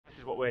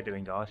is what we're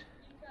doing, guys.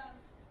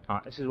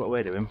 Right, this is what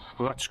we're doing.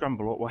 We've got to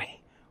scramble up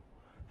way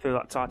through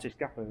that tightest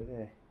gap over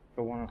there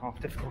for 1.5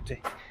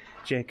 difficulty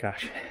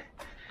geocache.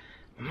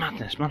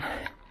 Madness, man.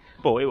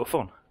 But it was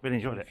fun. Really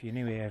enjoyed it. If you're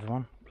new here,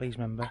 everyone, please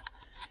remember,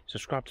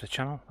 subscribe to the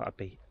channel. That'd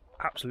be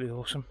absolutely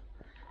awesome.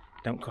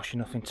 Don't cost you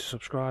nothing to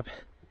subscribe.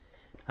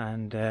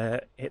 And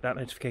hit that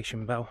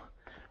notification bell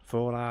for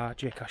all our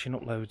geocaching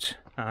uploads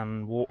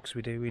and walks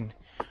we do in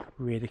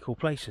really cool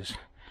places.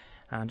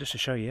 And just to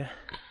show you,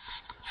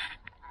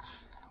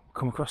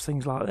 come across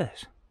things like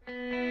this.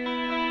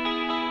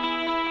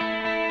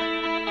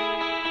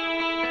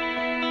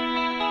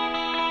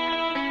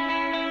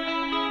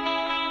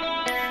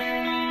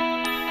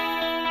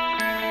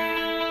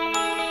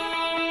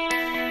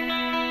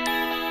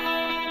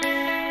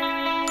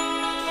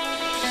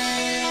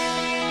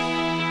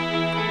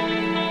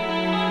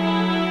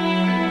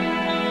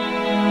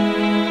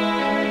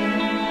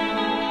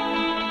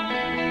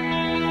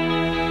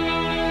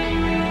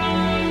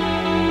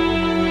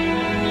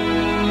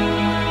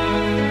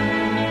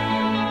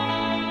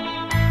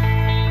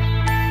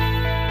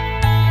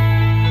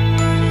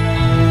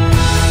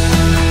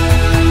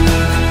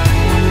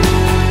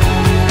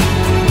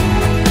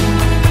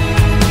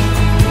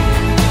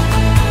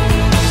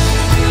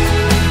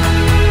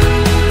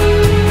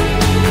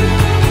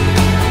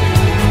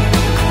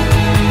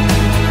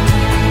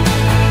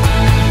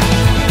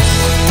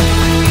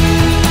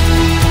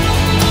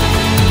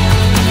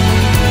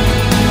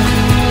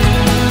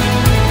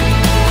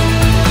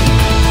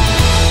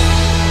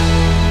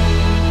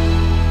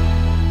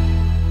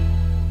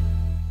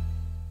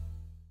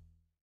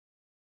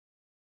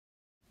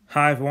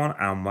 Hi everyone,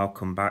 and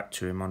welcome back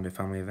to Raymondo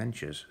Family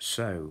Adventures.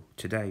 So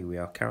today we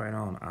are carrying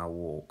on our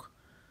walk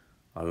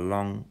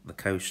along the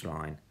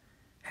coastline,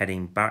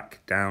 heading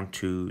back down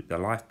to the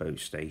lifeboat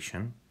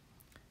station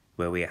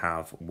where we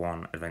have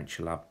one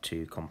adventure lab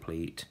to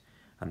complete,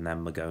 and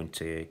then we're going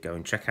to go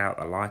and check out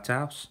the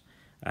lighthouse.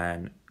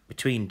 And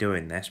between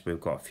doing this, we've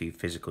got a few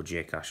physical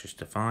geocaches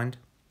to find,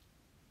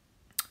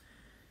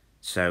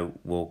 so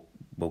we'll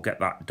get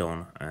that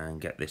done and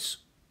get this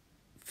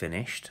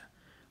finished.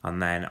 And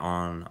then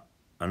on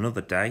another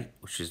day,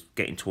 which is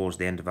getting towards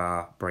the end of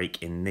our break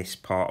in this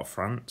part of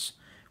France,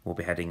 we'll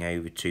be heading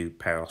over to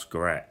Perros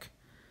Guirec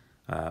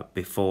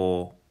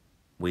before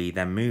we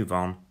then move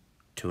on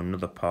to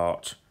another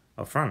part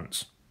of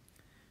France.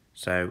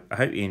 So I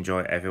hope you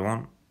enjoy it,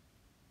 everyone,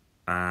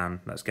 and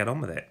let's get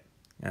on with it.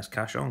 Let's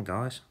cash on,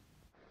 guys.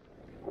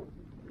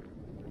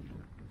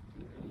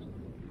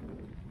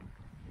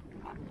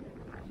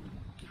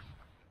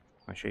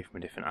 I'll show you from a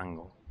different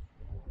angle.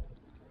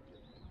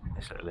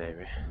 This little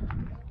area.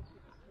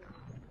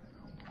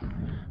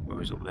 We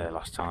was up there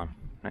last time,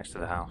 next to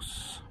the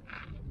house.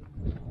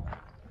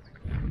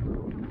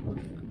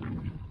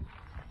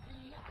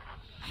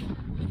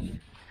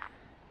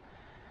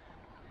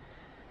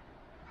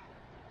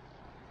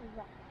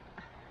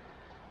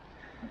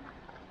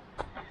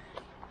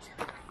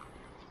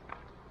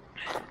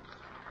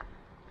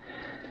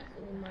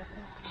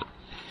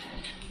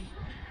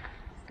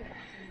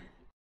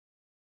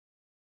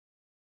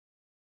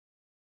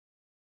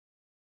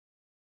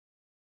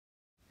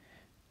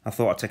 I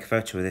thought I'd take a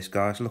photo of this,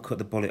 guys. Look at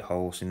the bullet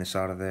holes in the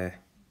side of there.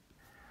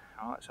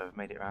 Alright, so we've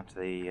made it around to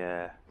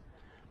the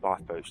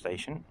lifeboat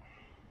station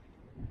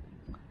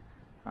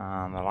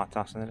and the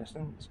lighthouse in the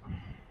distance.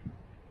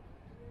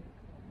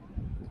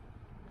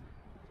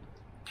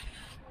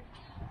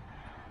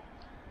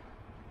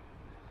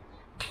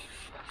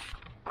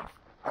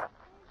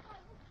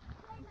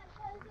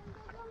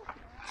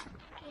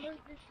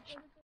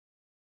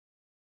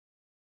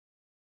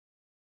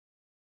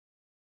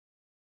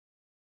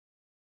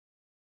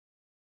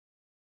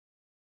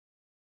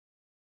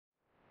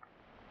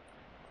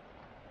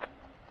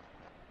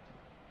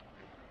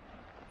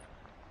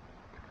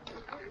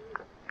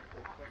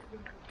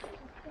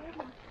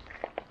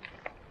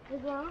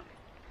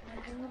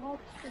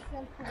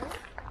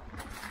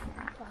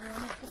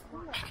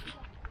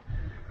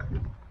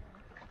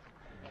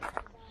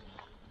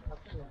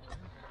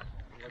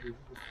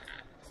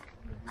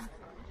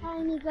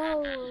 Tiny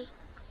gold.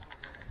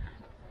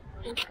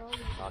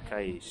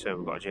 Okay, so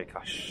we've got a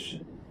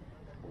geocache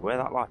where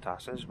that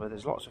lighthouse is, where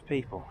there's lots of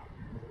people.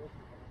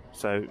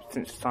 So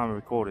since the time of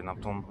recording,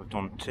 we've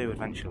done 2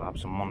 adventure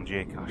labs and 1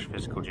 geocache,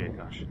 physical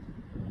geocache.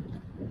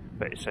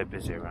 But it's so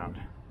busy around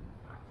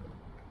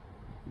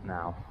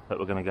now that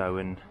we're going to go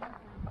and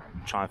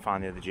try and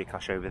find the other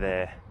geocache over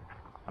there,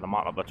 and I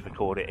might not be able to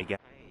record it again.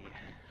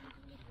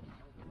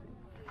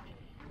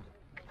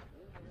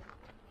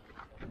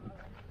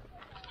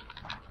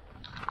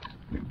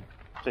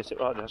 Place it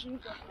right, Jess.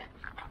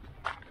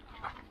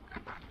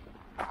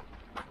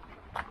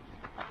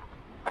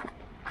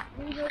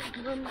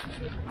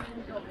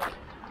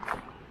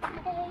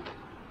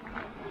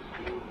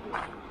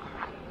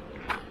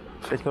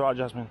 Place it right,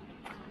 Jasmine.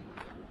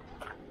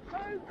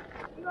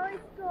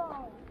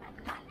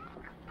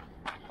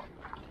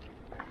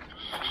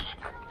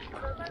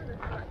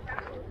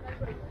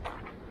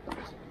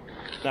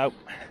 No.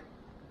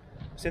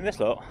 It's in this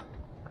lot.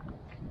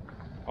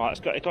 Alright, let's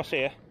go across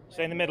here.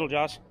 Stay in the middle,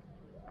 Jazz.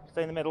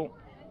 Stay in the middle.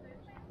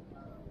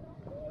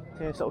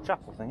 See this little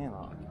chapel thing, isn't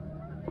it?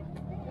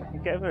 You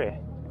get over here.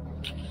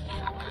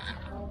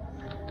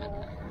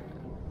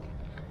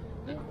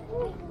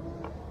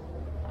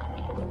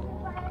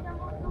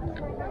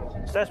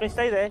 Jasmine,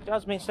 stay there.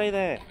 Jasmine, stay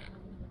there.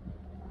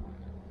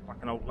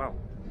 Like an old well.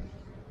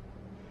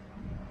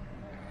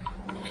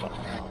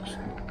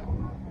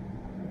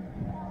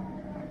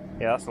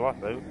 Yeah, that's the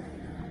lifeboat.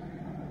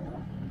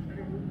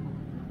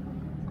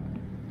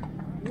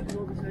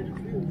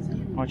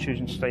 I'm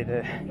choosing to stay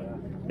there.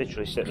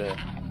 Literally sit there.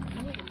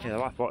 Yeah, the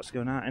lifeboat's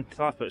going out, and the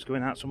lifeboat's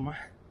going out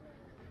somewhere.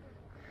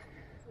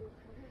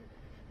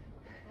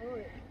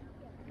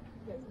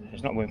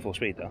 It's not going full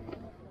speed though.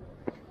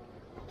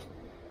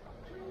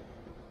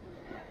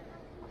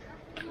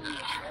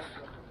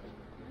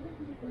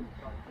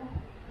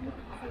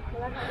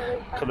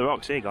 Look at the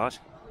rocks here, guys.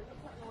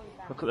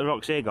 Look at the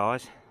rocks here,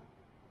 guys.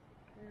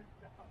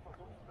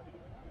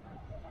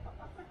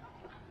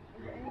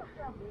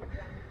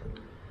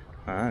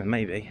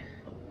 Maybe.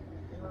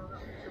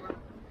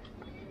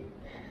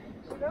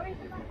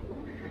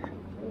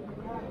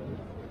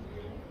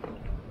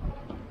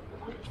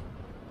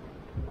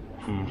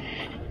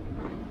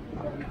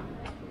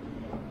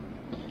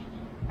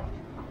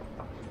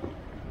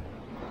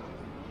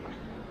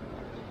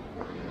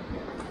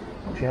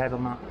 What's your head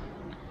on that?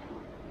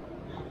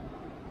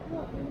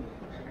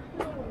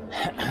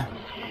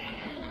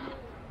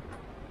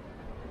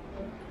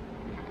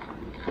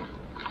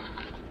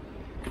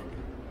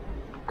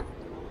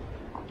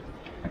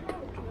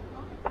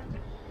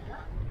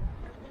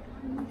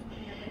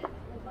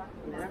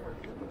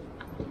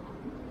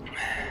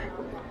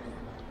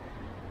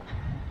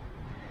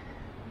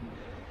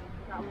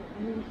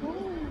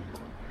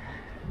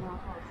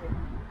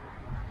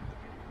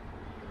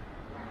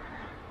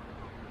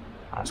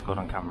 That's good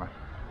on camera.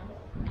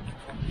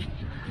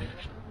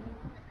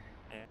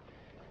 Yeah.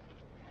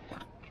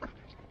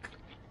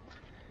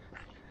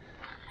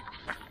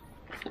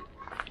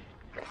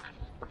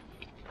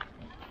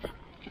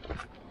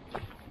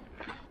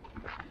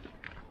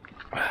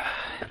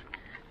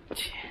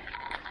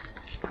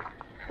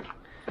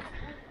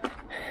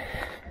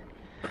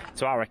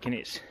 So I reckon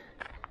is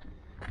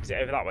it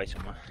over that way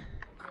somewhere?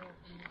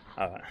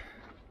 Alright.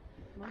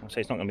 I'll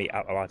say it's not going to be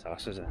out the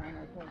lighthouse, is it?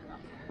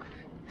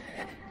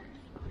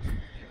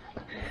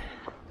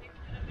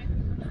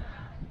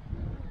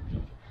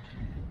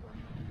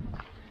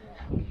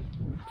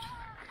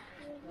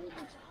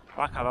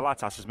 I like how the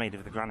lighthouse is made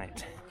of the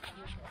granite.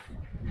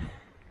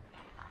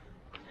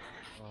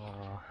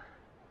 Oh.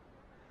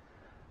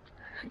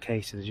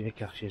 Case of the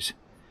geocaches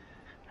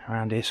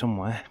around here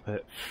somewhere,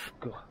 but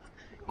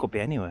could be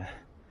anywhere.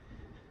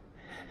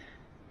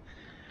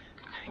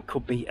 It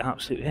could be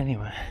absolutely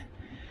anywhere.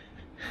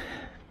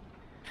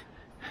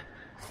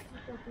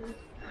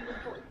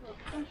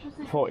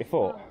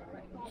 $40.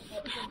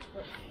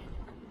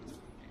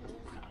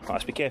 Right,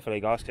 let's be careful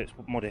here, guys, because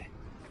it's muddy.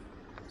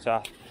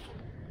 So,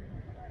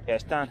 yeah,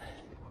 it's done.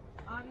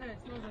 What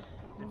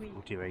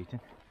are you eating?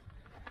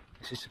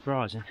 This is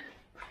surprising.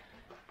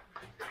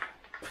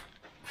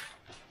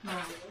 No.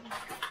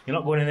 You're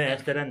not going in there,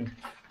 it's dead end.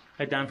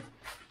 Head down.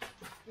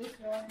 This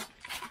way.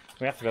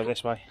 We have to go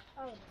this way.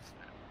 Oh.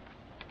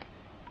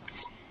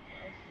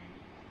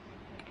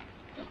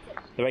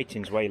 The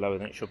rating's way lower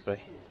than it should be.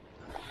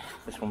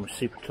 This one was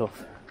super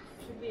tough.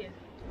 Should be a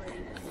 3.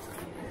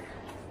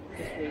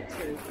 Should be a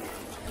 2.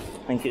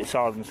 I think it's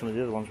harder than some of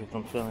the other ones we've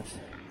done, to be honest.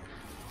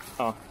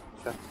 Oh,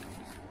 okay.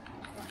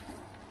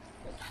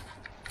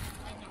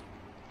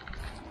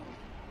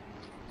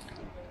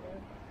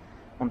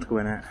 One to go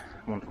in it,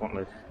 one to go on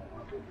lid.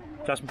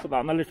 Jasmine, put that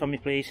on the lid for me,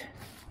 please.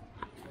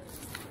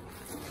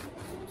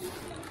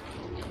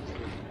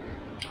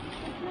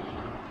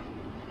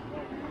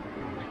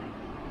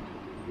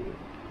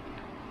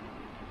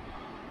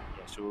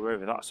 Yeah, so we're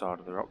over that side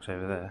of the rocks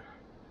over there.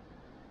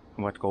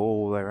 And we had to go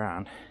all the way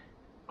around,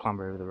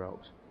 clamber over the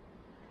rocks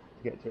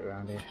to get to it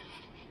around here.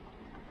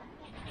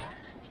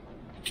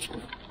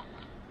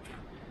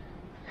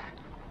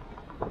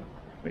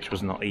 Which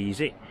was not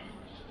easy.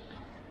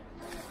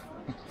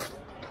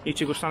 You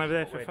two go stand over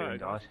there for a photo,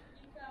 guys.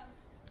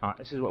 Alright,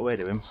 this is what we're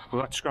doing.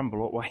 We've had to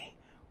scramble up way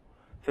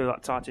through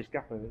that tightest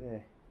gap over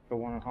there for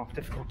 1.5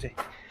 difficulty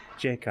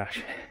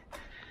geocache.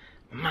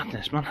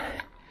 Madness, man.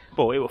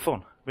 But it was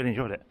fun. Really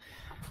enjoyed it.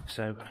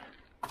 So,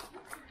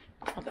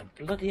 what the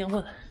bloody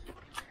hell?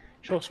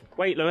 Show some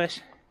weight, Lewis.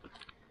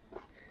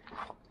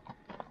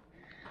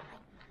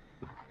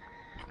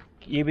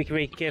 You be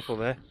very careful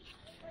there.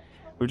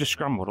 We've just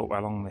scrambled up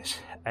along this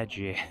edge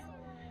here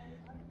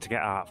to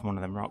get out from one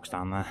of them rocks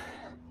down there.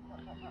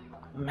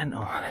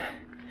 Mental.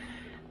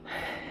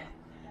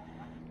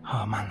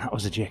 Oh man, that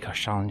was a geocache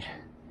challenge.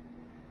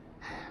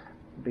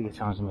 Bigger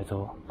challenge than we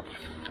thought.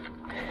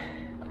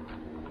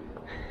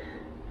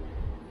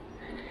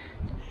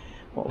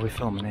 What are we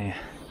filming here?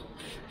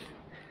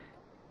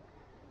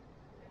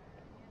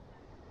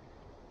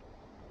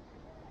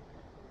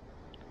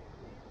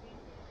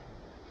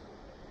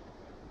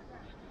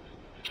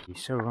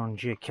 So we're on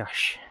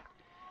geocache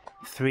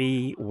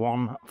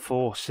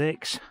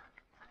 3146.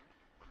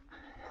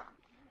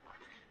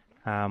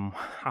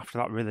 After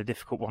that really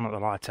difficult one at the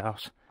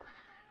lighthouse,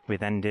 we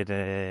then did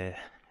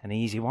an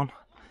easy one,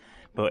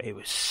 but it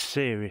was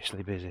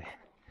seriously busy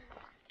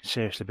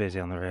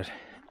on the road.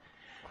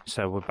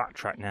 So we're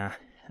backtracked now,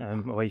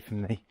 away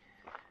from the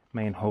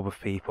main hub of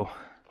people,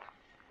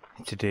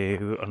 to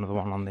do another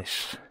one on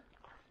this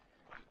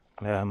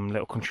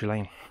little country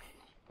lane.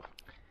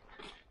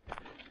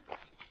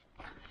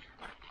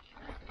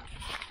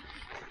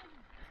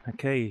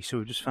 Okay, so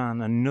we just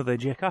found another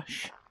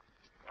geocache.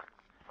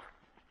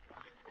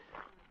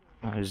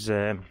 It was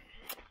a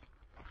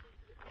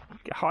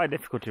high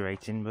difficulty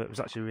rating, but it was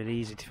actually really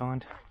easy to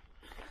find.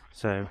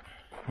 So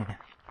yeah,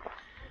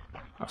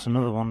 that's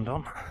another one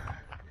done.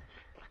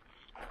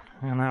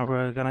 And now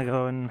we're gonna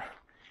go and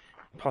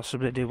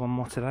possibly do one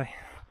more today,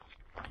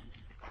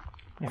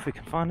 if we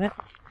can find it,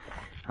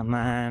 and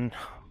then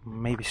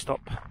maybe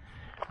stop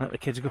and let the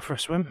kids go for a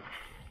swim.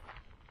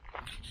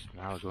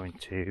 Now we're going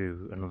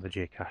to another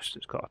geocache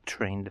that's got a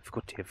terrain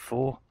difficulty of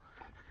 4.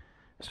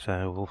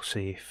 So we'll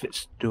see if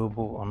it's doable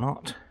or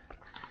not.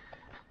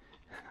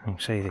 I'll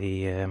say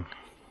the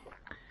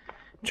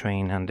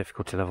terrain and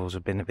difficulty levels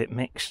have been a bit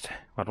mixed.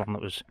 We had one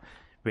that was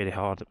really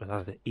hard that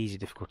had an easy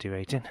difficulty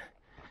rating,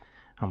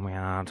 and we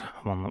had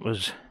one that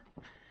was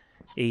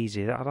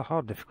easy that had a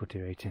hard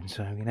difficulty rating,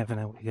 so you never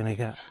know what you're going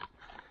to get.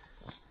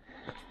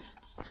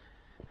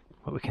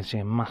 But we can see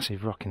a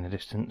massive rock in the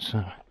distance,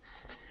 so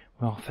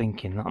we're all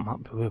thinking that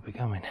might be where we're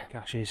going.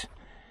 Cache is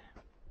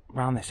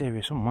around this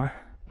area somewhere.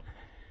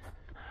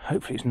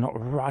 Hopefully it's not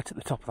right at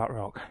the top of that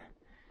rock,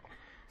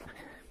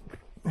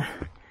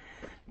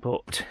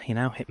 but you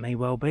know, it may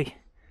well be.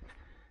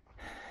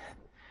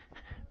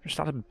 Just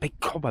had a big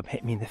cobweb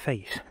hit me in the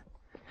face.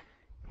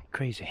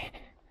 Crazy.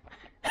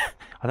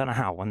 I don't know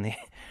how when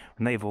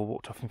they've all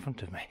walked off in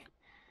front of me.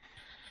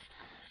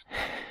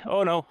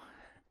 Oh no.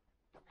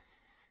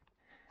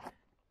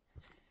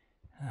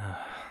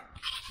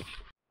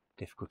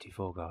 Difficulty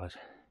 4, guys.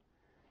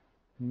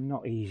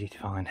 Not easy to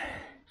find.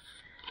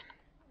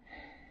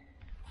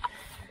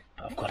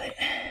 I've got it.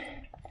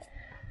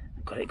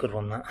 Good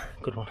one, that.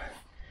 Good one.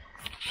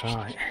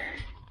 Right.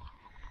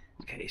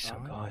 Let's get this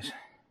on, guys.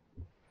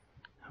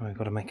 And we've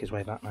got to make his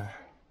way back now.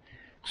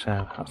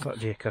 So that's that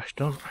geocache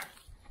done.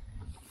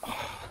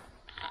 Oh,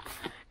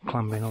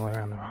 clambering all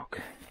around the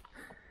rock.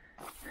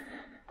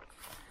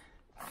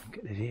 Look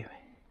at the view.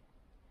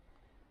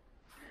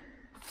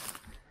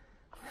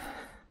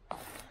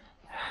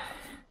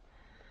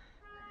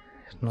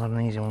 It's not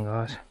an easy one,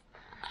 guys.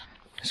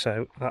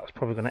 So that's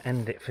probably going to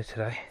end it for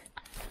today.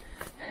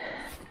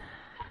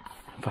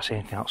 If I see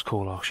anything else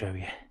cool, I'll show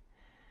you.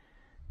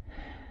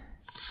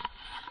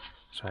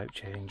 So I hope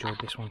you enjoyed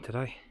this one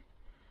today.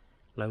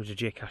 Loads of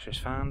geocaches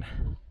found.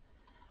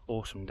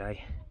 Awesome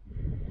day.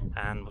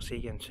 And we'll see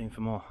you again soon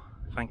for more.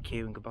 Thank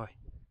you and goodbye.